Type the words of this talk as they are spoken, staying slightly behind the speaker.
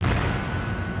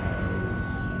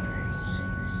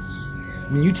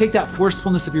When you take that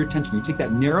forcefulness of your attention, you take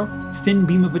that narrow, thin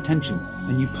beam of attention,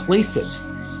 and you place it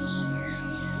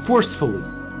forcefully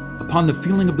upon the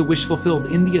feeling of the wish fulfilled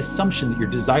in the assumption that your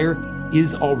desire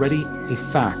is already a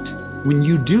fact. When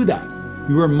you do that,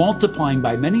 you are multiplying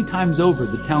by many times over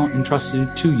the talent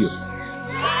entrusted to you.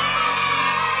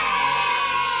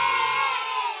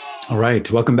 All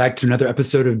right, welcome back to another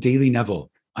episode of Daily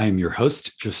Neville. I am your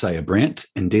host, Josiah Brandt,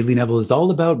 and Daily Neville is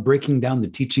all about breaking down the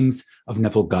teachings of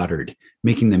Neville Goddard,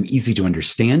 making them easy to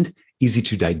understand, easy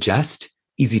to digest,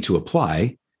 easy to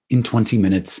apply in 20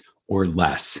 minutes or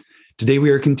less. Today, we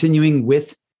are continuing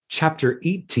with Chapter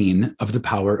 18 of The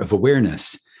Power of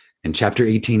Awareness, and Chapter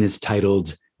 18 is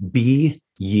titled, Be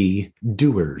Ye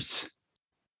Doers.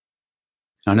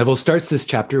 Now, Neville starts this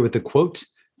chapter with a quote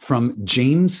from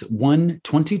James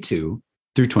 1:22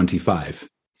 through 25.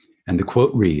 And the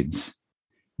quote reads,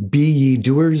 Be ye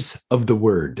doers of the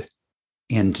word,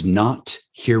 and not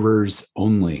hearers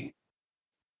only,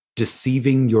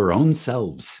 deceiving your own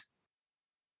selves.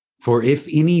 For if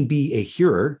any be a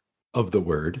hearer of the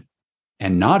word,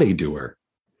 and not a doer,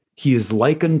 he is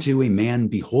like unto a man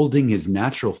beholding his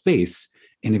natural face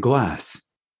in a glass,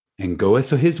 and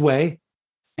goeth his way,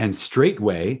 and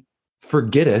straightway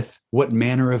forgetteth what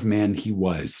manner of man he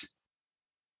was.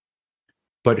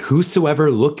 But whosoever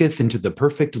looketh into the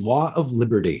perfect law of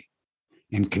liberty,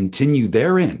 and continue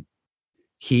therein,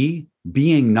 he,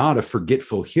 being not a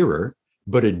forgetful hearer,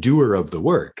 but a doer of the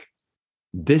work,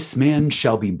 this man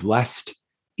shall be blessed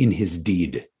in his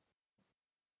deed.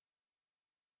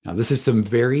 Now, this is some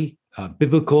very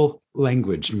biblical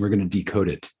language, and we're going to decode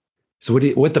it. So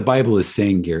what the Bible is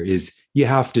saying here is you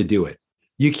have to do it.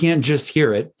 You can't just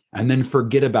hear it and then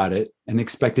forget about it and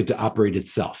expect it to operate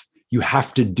itself. You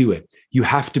have to do it. You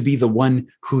have to be the one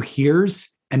who hears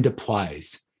and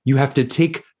applies. You have to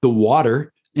take the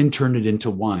water and turn it into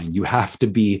wine. You have to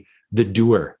be the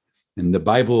doer. And the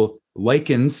Bible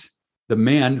likens the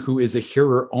man who is a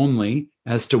hearer only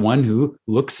as to one who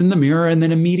looks in the mirror and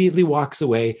then immediately walks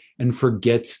away and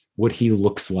forgets what he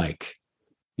looks like.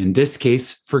 In this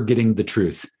case, forgetting the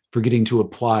truth, forgetting to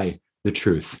apply the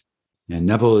truth. And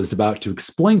Neville is about to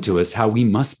explain to us how we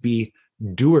must be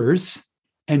doers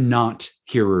and not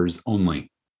hearers only.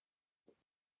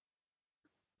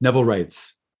 Neville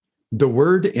writes, the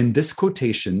word in this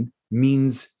quotation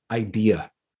means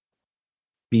idea.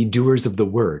 Be doers of the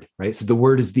word, right? So the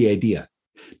word is the idea.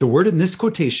 The word in this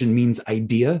quotation means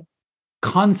idea,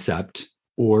 concept,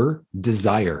 or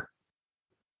desire.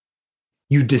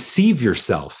 You deceive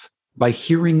yourself by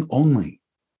hearing only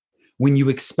when you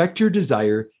expect your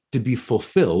desire to be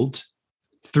fulfilled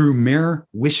through mere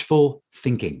wishful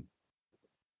thinking.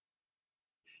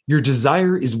 Your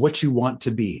desire is what you want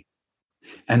to be.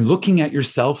 And looking at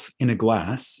yourself in a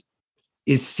glass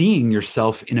is seeing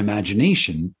yourself in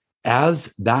imagination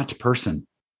as that person.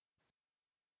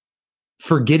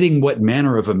 Forgetting what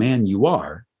manner of a man you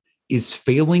are is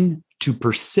failing to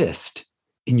persist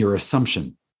in your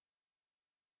assumption.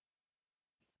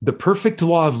 The perfect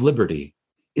law of liberty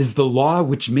is the law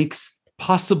which makes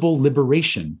possible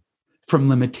liberation from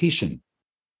limitation.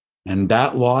 And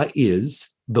that law is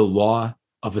the law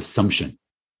of assumption.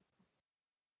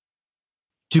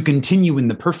 To continue in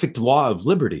the perfect law of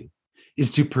liberty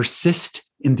is to persist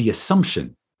in the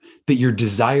assumption that your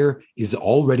desire is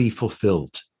already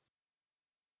fulfilled.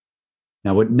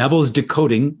 Now, what Neville is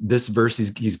decoding this verse,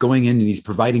 he's going in and he's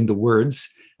providing the words,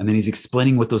 and then he's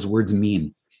explaining what those words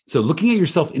mean. So looking at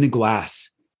yourself in a glass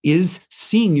is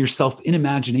seeing yourself in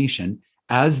imagination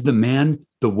as the man,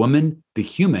 the woman, the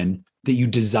human that you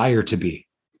desire to be.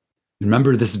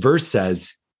 Remember, this verse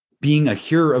says, being a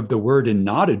hearer of the word and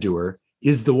not a doer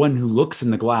is the one who looks in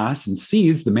the glass and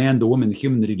sees the man, the woman, the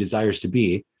human that he desires to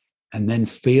be, and then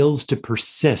fails to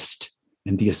persist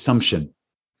in the assumption.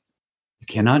 You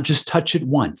cannot just touch it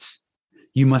once.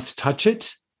 You must touch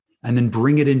it and then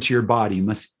bring it into your body. You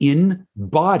must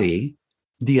embody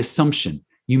the assumption.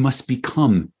 You must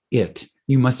become it.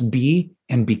 You must be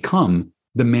and become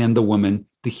the man, the woman,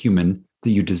 the human that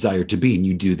you desire to be. And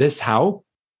you do this how?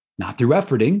 Not through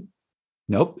efforting.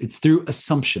 Nope, it's through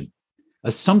assumption.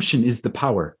 Assumption is the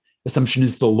power. Assumption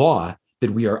is the law that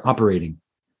we are operating.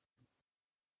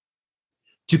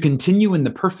 To continue in the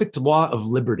perfect law of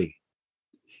liberty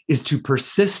is to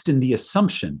persist in the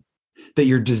assumption that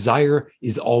your desire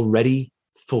is already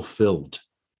fulfilled.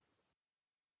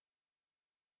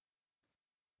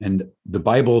 And the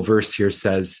Bible verse here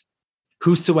says,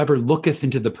 whosoever looketh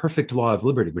into the perfect law of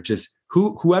liberty, which is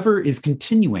whoever is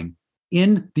continuing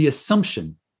in the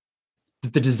assumption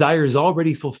that the desire is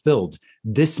already fulfilled,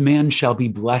 this man shall be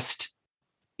blessed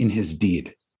in his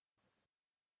deed.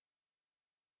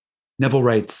 Neville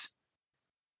writes,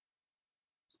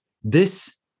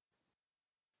 This,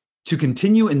 to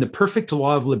continue in the perfect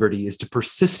law of liberty, is to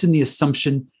persist in the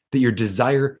assumption that your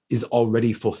desire is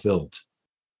already fulfilled.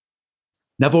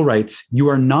 Neville writes, you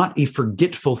are not a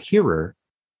forgetful hearer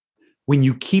when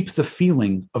you keep the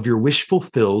feeling of your wish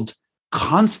fulfilled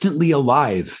constantly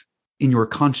alive in your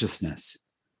consciousness.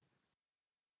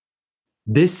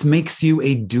 This makes you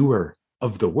a doer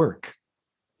of the work,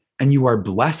 and you are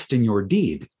blessed in your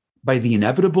deed by the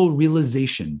inevitable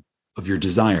realization of your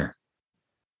desire.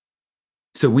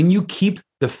 So when you keep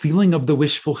the feeling of the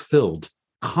wish fulfilled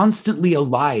constantly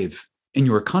alive in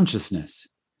your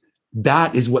consciousness,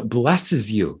 that is what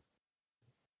blesses you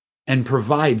and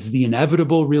provides the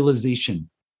inevitable realization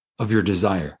of your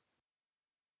desire.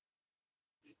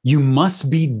 You must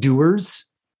be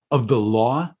doers of the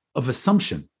law of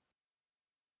assumption.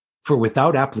 For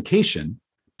without application,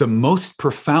 the most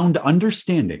profound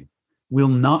understanding will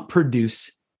not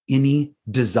produce any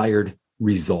desired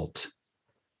result.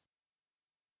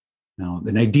 Now,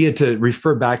 an idea to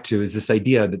refer back to is this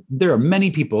idea that there are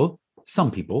many people,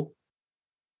 some people,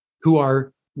 who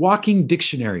are walking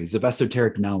dictionaries of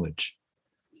esoteric knowledge,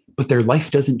 but their life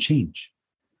doesn't change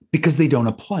because they don't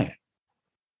apply it.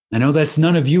 I know that's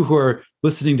none of you who are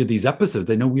listening to these episodes.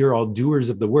 I know we are all doers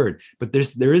of the word, but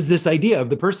there is this idea of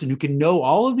the person who can know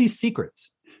all of these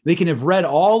secrets. They can have read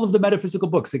all of the metaphysical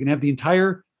books. They can have the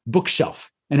entire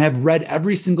bookshelf and have read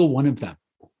every single one of them.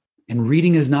 And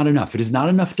reading is not enough. It is not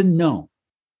enough to know.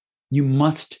 You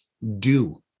must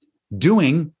do.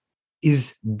 Doing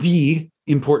is the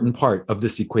important part of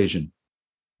this equation.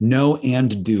 Know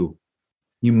and do.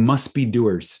 You must be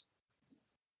doers.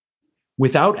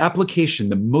 Without application,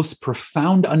 the most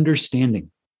profound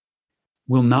understanding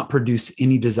will not produce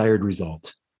any desired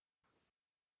result.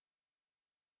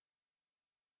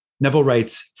 Neville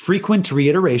writes, frequent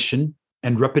reiteration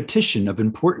and repetition of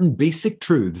important basic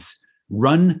truths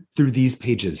run through these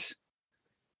pages.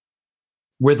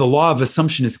 Where the law of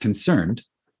assumption is concerned,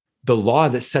 the law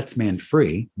that sets man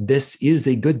free, this is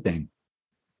a good thing.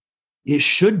 It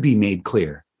should be made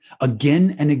clear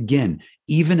again and again,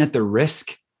 even at the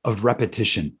risk of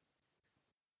repetition.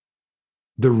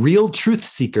 The real truth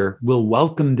seeker will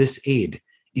welcome this aid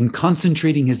in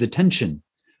concentrating his attention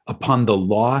upon the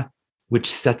law which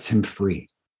sets him free.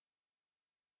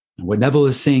 And what Neville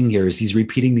is saying here is he's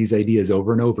repeating these ideas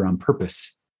over and over on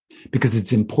purpose because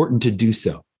it's important to do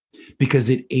so,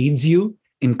 because it aids you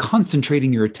in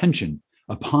concentrating your attention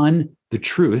upon the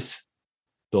truth,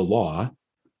 the law,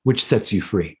 which sets you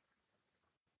free.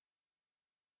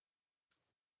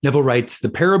 Neville writes, the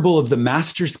parable of the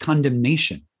master's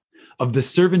condemnation of the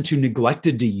servant who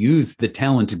neglected to use the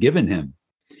talent given him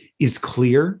is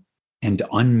clear and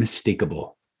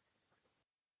unmistakable.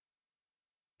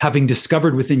 Having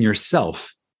discovered within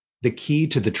yourself the key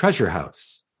to the treasure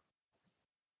house,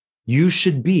 you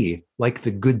should be like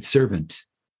the good servant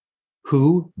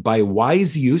who, by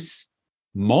wise use,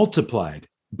 multiplied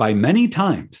by many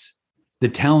times the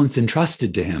talents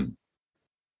entrusted to him.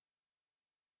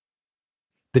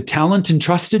 The talent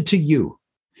entrusted to you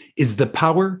is the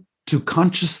power to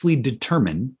consciously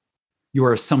determine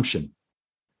your assumption.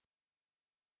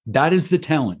 That is the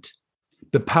talent,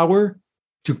 the power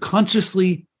to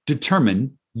consciously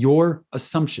determine your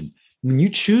assumption. When you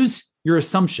choose your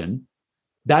assumption,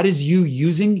 that is you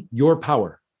using your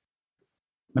power.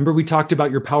 Remember, we talked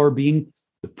about your power being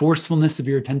the forcefulness of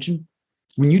your attention?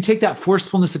 When you take that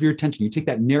forcefulness of your attention, you take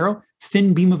that narrow,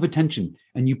 thin beam of attention,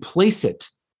 and you place it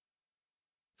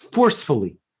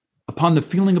forcefully upon the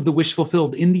feeling of the wish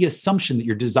fulfilled in the assumption that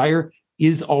your desire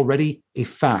is already a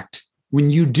fact. When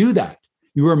you do that,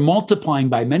 you are multiplying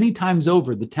by many times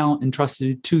over the talent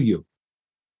entrusted to you.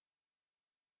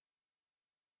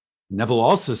 Neville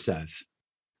also says,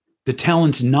 the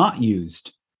talent not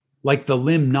used, like the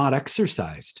limb not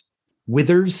exercised,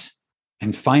 withers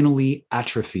and finally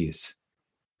atrophies.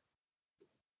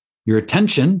 Your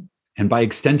attention, and by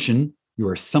extension,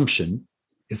 your assumption,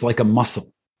 is like a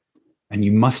muscle, and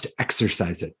you must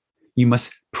exercise it. You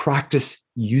must practice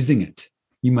using it.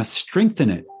 You must strengthen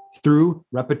it through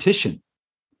repetition,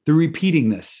 through repeating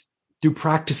this, through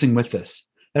practicing with this.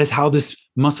 That is how this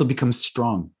muscle becomes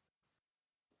strong.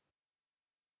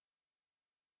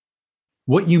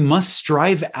 What you must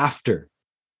strive after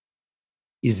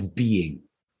is being.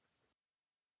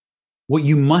 What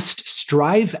you must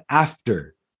strive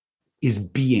after is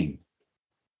being.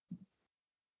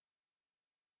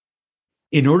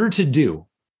 In order to do,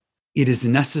 it is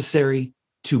necessary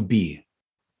to be.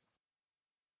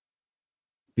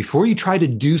 Before you try to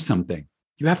do something,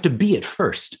 you have to be it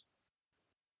first.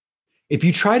 If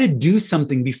you try to do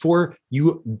something before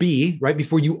you be, right,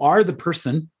 before you are the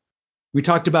person, we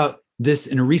talked about this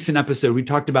in a recent episode. We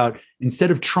talked about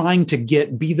instead of trying to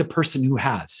be the person who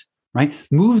has, right?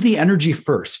 Move the energy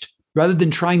first rather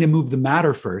than trying to move the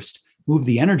matter first. Move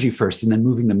the energy first, and then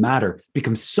moving the matter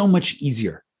becomes so much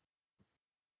easier.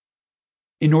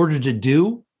 In order to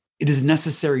do, it is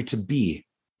necessary to be.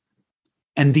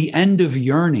 And the end of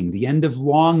yearning, the end of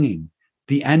longing,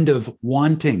 the end of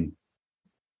wanting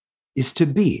is to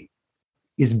be,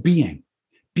 is being.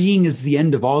 Being is the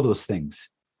end of all those things.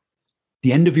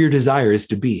 The end of your desire is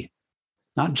to be,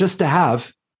 not just to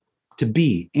have, to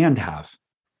be and have.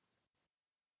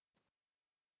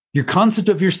 Your concept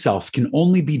of yourself can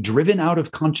only be driven out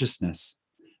of consciousness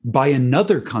by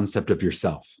another concept of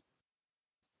yourself.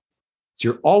 So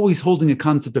you're always holding a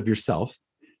concept of yourself.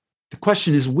 The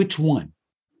question is, which one?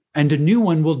 And a new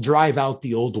one will drive out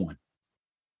the old one.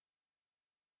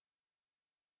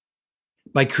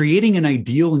 By creating an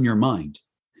ideal in your mind,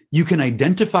 you can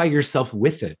identify yourself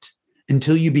with it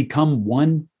until you become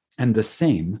one and the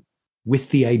same with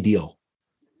the ideal,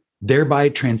 thereby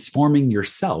transforming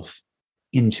yourself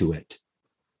into it.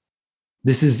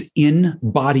 This is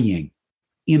embodying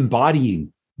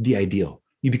the ideal.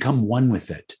 You become one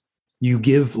with it. You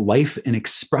give life and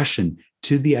expression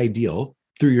to the ideal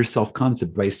through your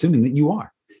self-concept by assuming that you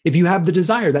are. If you have the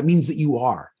desire, that means that you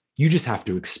are. You just have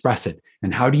to express it.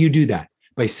 And how do you do that?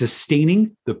 By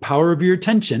sustaining the power of your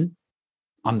attention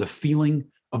on the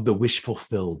feeling of the wish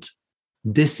fulfilled.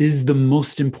 This is the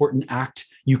most important act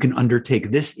you can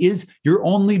undertake. This is your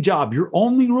only job, your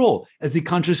only role as a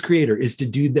conscious creator is to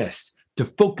do this, to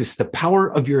focus the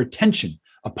power of your attention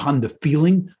upon the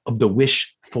feeling of the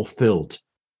wish fulfilled.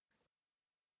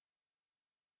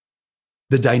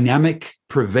 The dynamic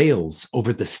prevails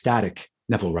over the static,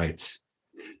 Neville writes.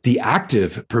 The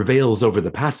active prevails over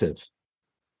the passive.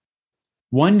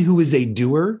 One who is a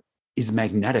doer is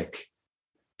magnetic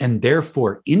and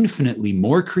therefore infinitely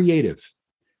more creative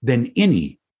than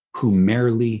any who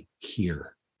merely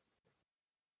hear.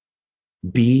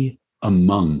 Be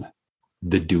among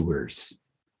the doers.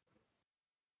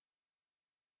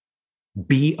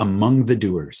 Be among the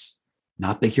doers,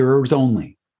 not the hearers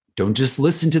only. Don't just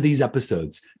listen to these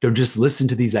episodes. Don't just listen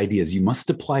to these ideas. You must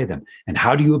apply them. And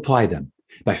how do you apply them?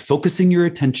 By focusing your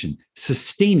attention,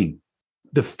 sustaining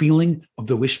the feeling of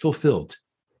the wish fulfilled,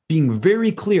 being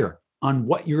very clear on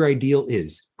what your ideal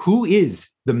is. Who is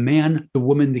the man, the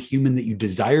woman, the human that you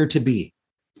desire to be?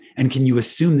 And can you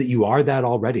assume that you are that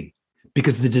already?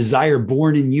 Because the desire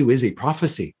born in you is a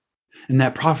prophecy. And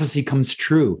that prophecy comes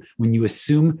true when you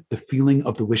assume the feeling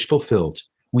of the wish fulfilled,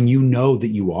 when you know that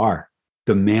you are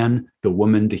the man, the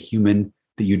woman, the human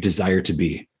that you desire to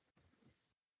be.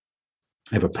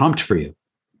 I have a prompt for you.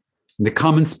 In the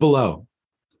comments below,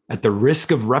 at the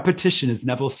risk of repetition, as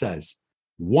Neville says,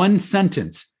 one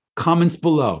sentence, comments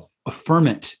below, affirm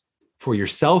it for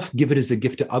yourself, give it as a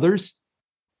gift to others.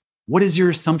 What is your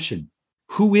assumption?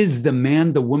 Who is the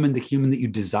man, the woman, the human that you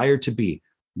desire to be?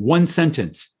 One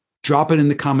sentence, drop it in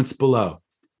the comments below.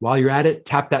 While you're at it,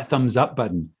 tap that thumbs up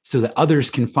button so that others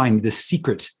can find the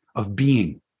secret of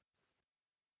being.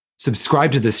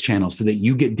 Subscribe to this channel so that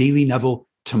you get Daily Neville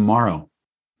tomorrow.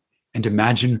 And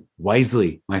imagine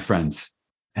wisely, my friends.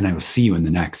 And I will see you in the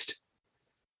next.